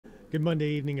Good Monday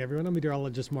evening, everyone. I'm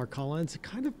meteorologist Mark Collins.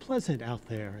 Kind of pleasant out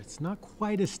there. It's not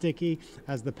quite as sticky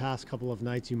as the past couple of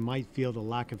nights. You might feel the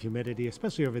lack of humidity,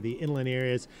 especially over the inland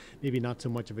areas. Maybe not so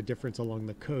much of a difference along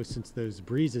the coast since those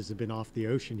breezes have been off the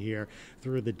ocean here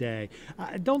through the day.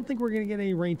 I don't think we're going to get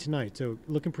any rain tonight, so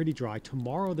looking pretty dry.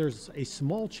 Tomorrow, there's a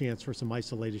small chance for some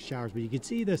isolated showers, but you can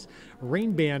see this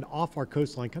rain band off our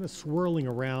coastline kind of swirling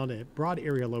around a broad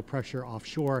area low pressure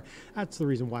offshore. That's the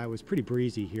reason why it was pretty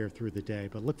breezy here through the day.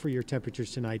 But look for your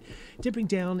temperatures tonight dipping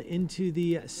down into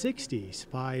the 60s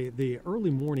by the early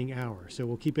morning hour. So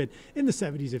we'll keep it in the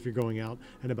 70s if you're going out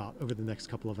and about over the next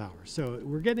couple of hours. So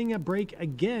we're getting a break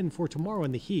again for tomorrow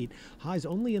in the heat. Highs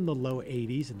only in the low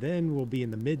 80s. Then we'll be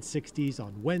in the mid 60s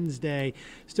on Wednesday.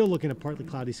 Still looking at partly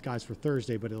cloudy skies for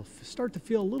Thursday, but it'll start to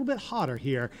feel a little bit hotter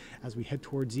here as we head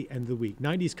towards the end of the week.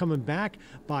 90s coming back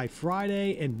by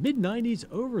Friday and mid 90s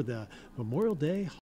over the Memorial Day